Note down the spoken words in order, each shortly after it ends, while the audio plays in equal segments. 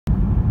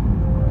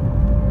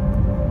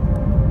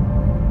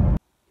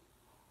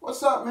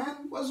What's up,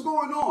 man? What's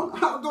going on?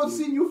 I've not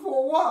seen you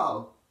for a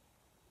while.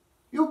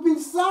 You've been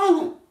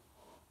silent.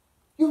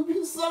 You've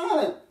been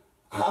silent.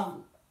 I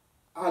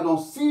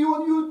don't see you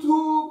on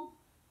YouTube,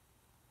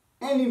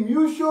 any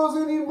news shows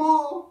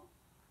anymore.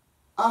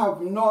 I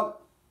have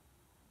not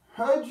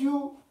heard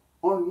you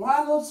on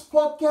Ronald's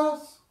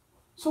podcast.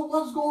 So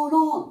what's going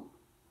on?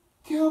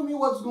 Tell me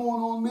what's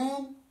going on,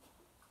 man.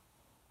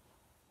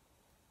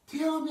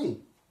 Tell me.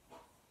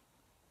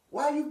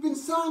 Why you've been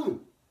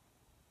silent?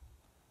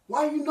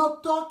 Why are you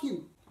not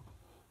talking?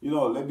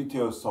 Let me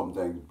tell you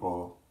something,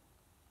 bro.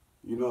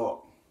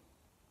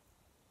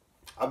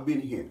 I've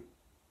been here.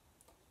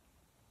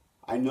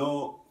 I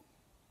know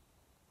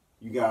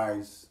you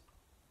guys,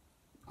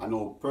 I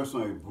know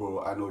personally,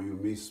 bro, I know you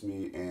miss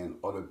me and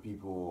other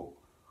people,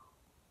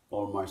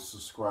 all my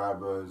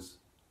subscribers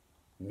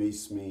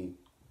miss me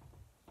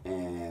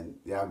and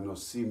they have not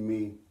seen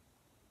me.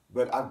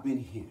 But I've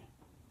been here.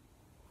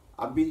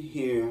 I've been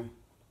here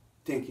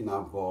thinking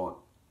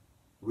about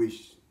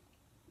which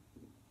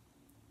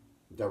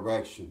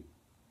direction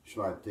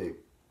should I take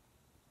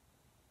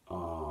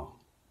the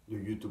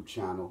YouTube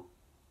channel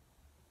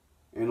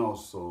and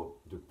also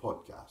the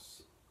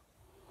podcast.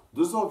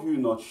 Those of you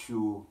not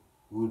sure,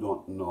 who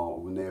don't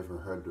know, who never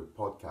heard the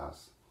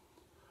podcast,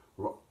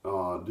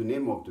 the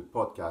name of the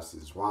podcast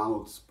is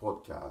Ronald's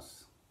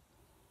Podcast.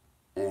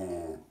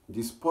 And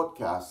this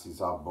podcast is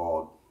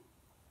about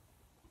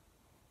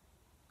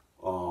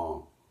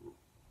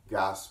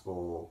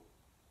gospel,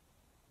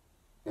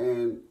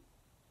 and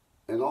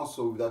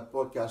also with that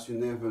podcast you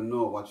never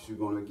know what you're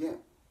gonna get,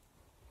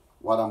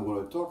 what I'm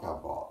gonna talk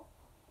about.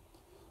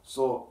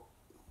 So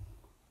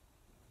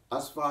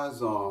as far as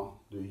the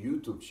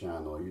YouTube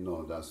channel,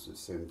 that's the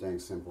same thing,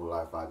 Simple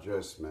Life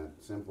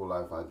Adjustment. Simple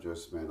Life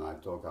Adjustment, I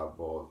talk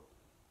about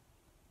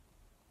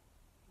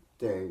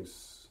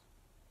things,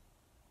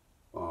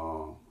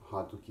 how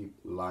to keep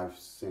life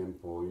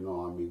simple,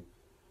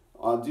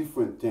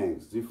 different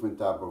things, different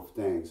type of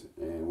things.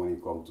 And when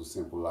it comes to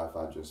Simple Life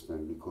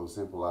Adjustment, because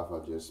Simple Life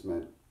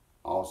Adjustment,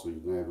 also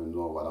you never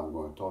know what I'm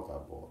going to talk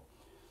about.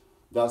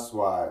 That's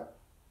why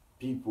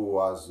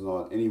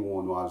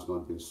anyone who has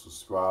not been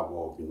subscribed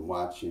or been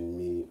watching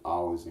me, I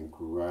always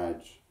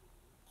encourage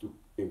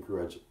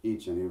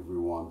each and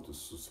everyone to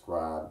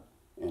subscribe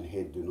and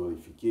hit the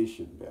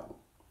notification bell.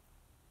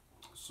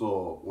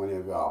 So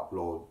whenever I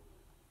upload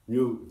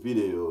new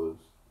videos,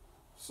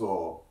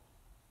 so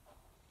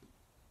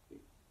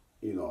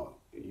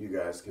you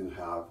guys can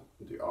have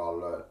the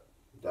alert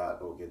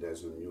that okay,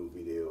 there's a new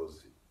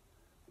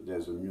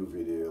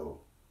video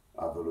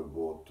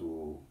available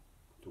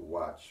to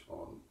watch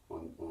on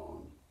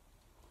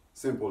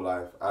Simple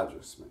Life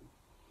Adjustment.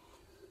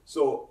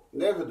 So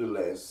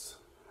nevertheless,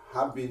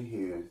 I've been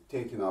here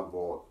thinking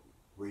about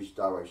which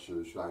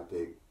direction should I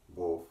take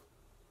both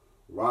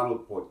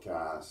Ronald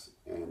Podcast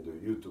and the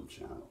YouTube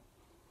channel.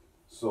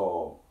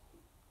 So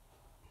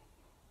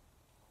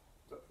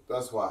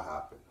that's what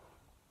happened.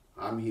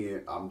 I'm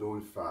here, I'm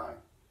doing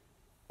fine.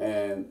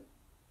 And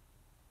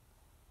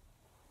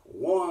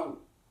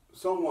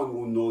someone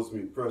who knows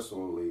me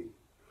personally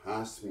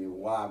asked me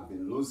why I've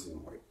been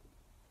losing weight.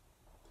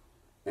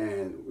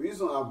 And the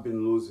reason I've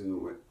been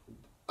losing weight,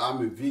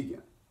 I'm a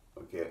vegan,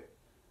 okay?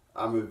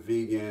 I'm a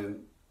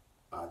vegan,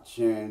 I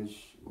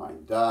changed my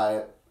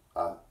diet,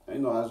 as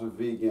a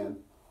vegan,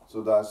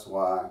 so that's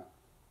why,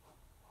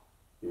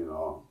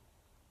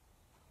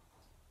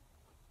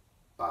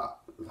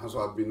 that's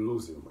why I've been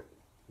losing weight.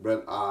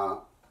 But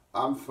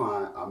I'm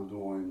fine. I'm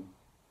doing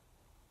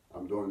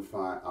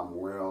fine. I'm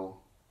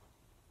well,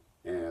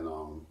 and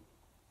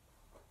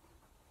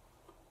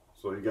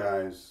so you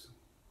guys,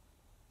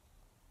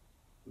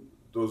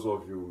 those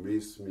of you who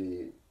miss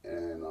me,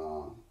 and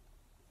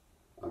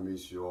I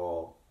miss you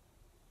all.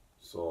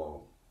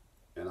 So,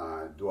 and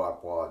I do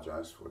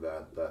apologize for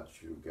that.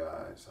 That you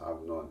guys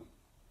have not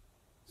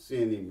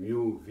seen any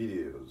new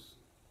videos,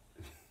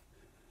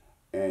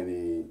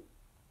 anything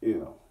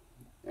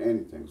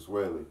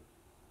really.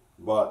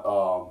 But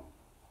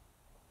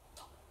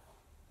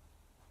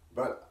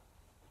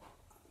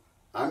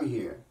I'm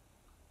here.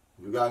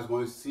 You guys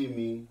want to see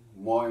me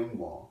more and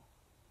more.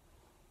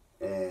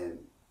 And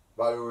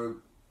by the way,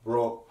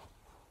 bro,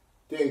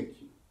 thank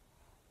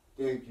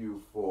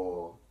you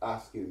for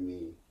asking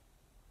me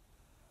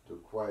the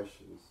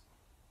questions.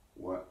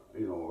 Where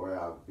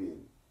I've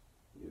been,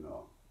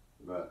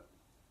 but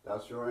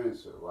that's your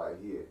answer right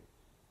here.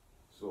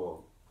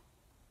 So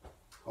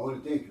I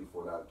want to thank you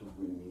for that, to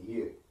bring me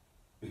here,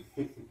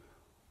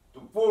 to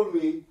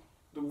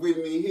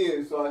bring me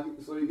here, so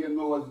you can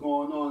know what's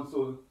going on,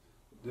 so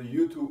the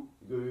YouTube,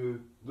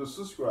 the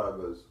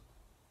subscribers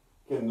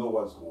can know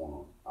what's going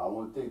on. I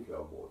want to thank you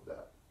about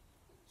that.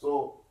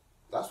 So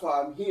that's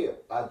why I'm here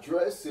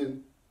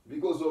addressing,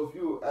 because of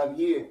you, I'm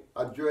here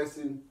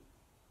addressing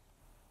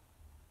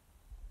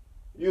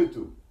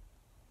YouTube,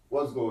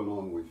 what's going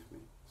on with me.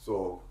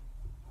 So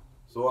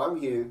I'm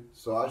here,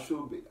 so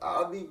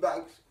I'll be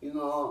back, you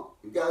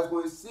guys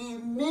going to see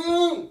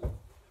me,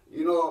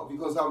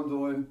 because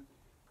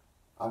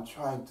I'm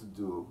trying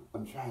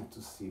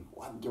to see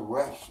what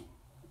direction,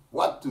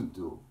 what to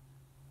do.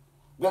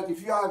 But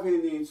if you have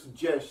any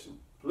suggestion,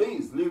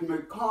 please leave me a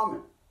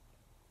comment.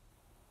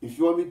 If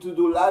you want me to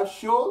do live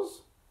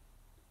shows,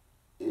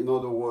 in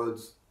other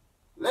words,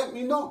 let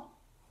me know.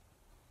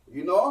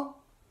 You know?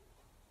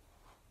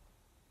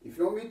 If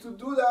you want me to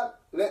do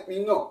that, let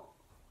me know.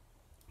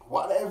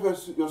 Whatever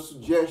your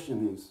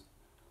suggestion is,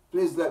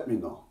 please let me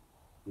know.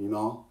 You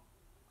know?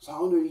 So I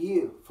want to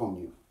hear from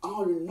you. I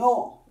want to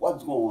know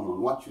what's going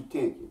on, what you're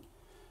thinking.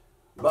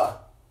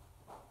 But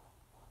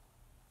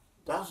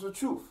that's the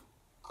truth.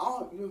 I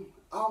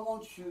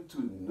want you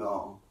to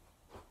know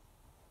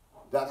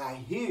that I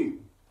hear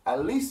you. I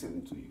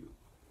listen to you.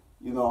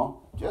 You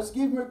know, just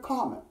give me a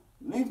comment.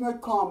 Leave me a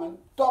comment.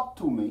 Talk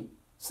to me.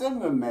 Send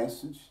me a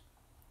message.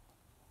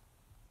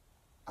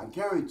 I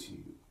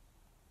guarantee you,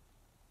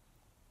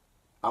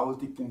 I will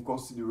take in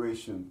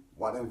consideration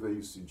whatever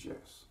you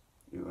suggest.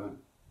 You know?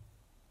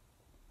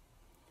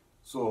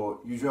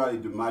 So usually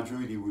the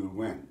majority will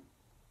win.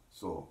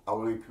 So I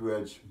will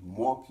encourage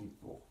more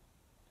people.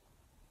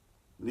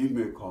 Leave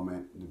me a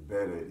comment, the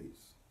better it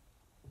is.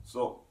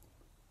 So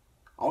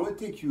I want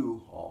to thank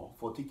you all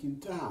for taking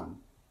time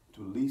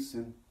to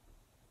listen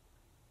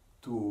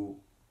to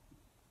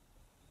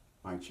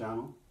my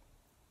channel,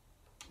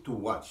 to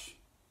watch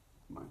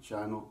my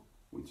channel,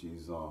 which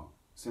is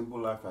Simple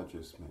Life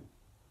Adjustment.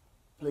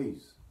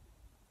 Please,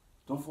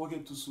 don't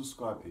forget to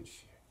subscribe and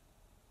share.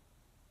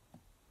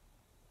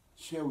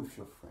 Share with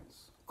your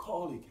friends,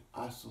 colleague,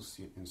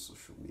 associate in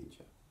social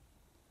media.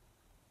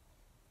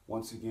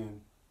 Once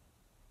again,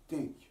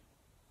 thank you.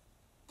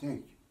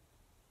 Thank you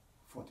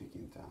for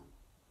taking time.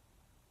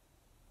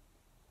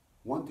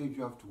 One thing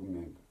you have to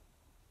remember.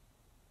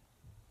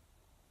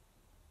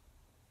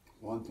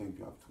 One thing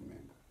you have to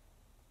remember.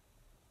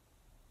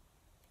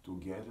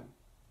 Together,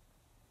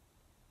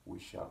 we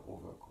shall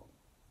overcome.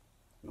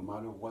 No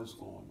matter what's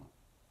going on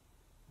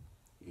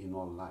in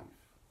our life.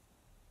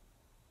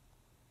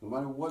 No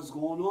matter what's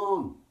going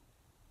on,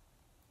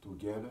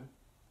 together,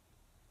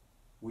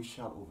 we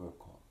shall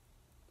overcome.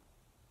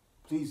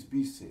 Please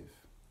be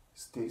safe.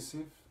 Stay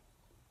safe.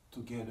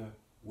 Together,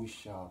 we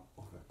shall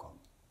overcome.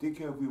 Take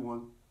care,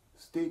 everyone.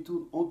 Stay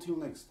tuned until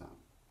next time.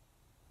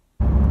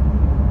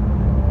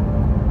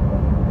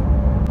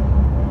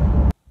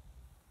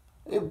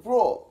 Hey,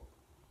 bro.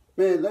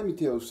 Man, let me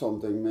tell you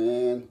something,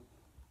 man.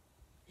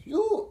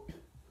 You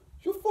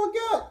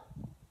forget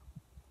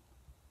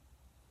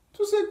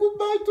to say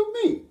goodbye to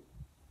me.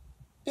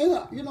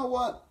 And you know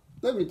what?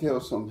 Let me tell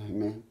you something,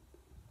 man.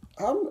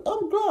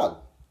 I'm glad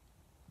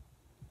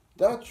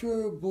that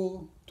you're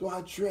able to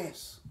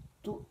address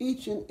to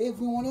each and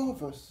every one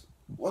of us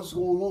what's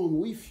going on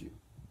with you.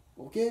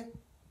 Okay?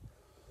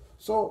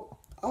 So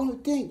I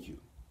want to thank you.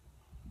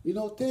 You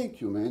know,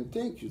 thank you, man.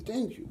 Thank you.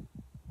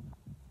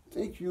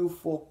 Thank you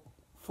for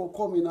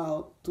coming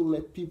out to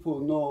let people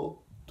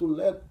know, to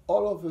let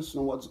all of us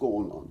know what's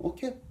going on.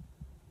 Okay?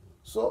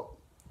 So,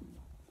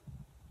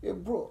 hey,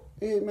 bro.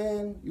 Hey,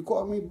 man, you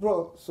call me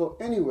bro. So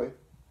anyway,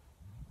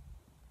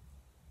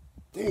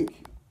 thank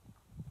you.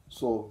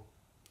 So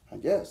I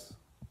guess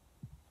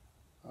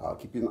I will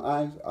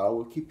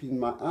keep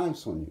my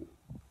eyes on you.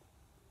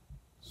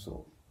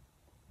 So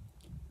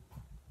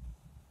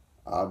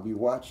I'll be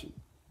watching.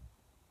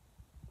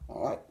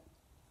 All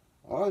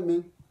right,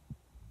 man.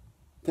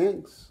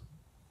 Thanks.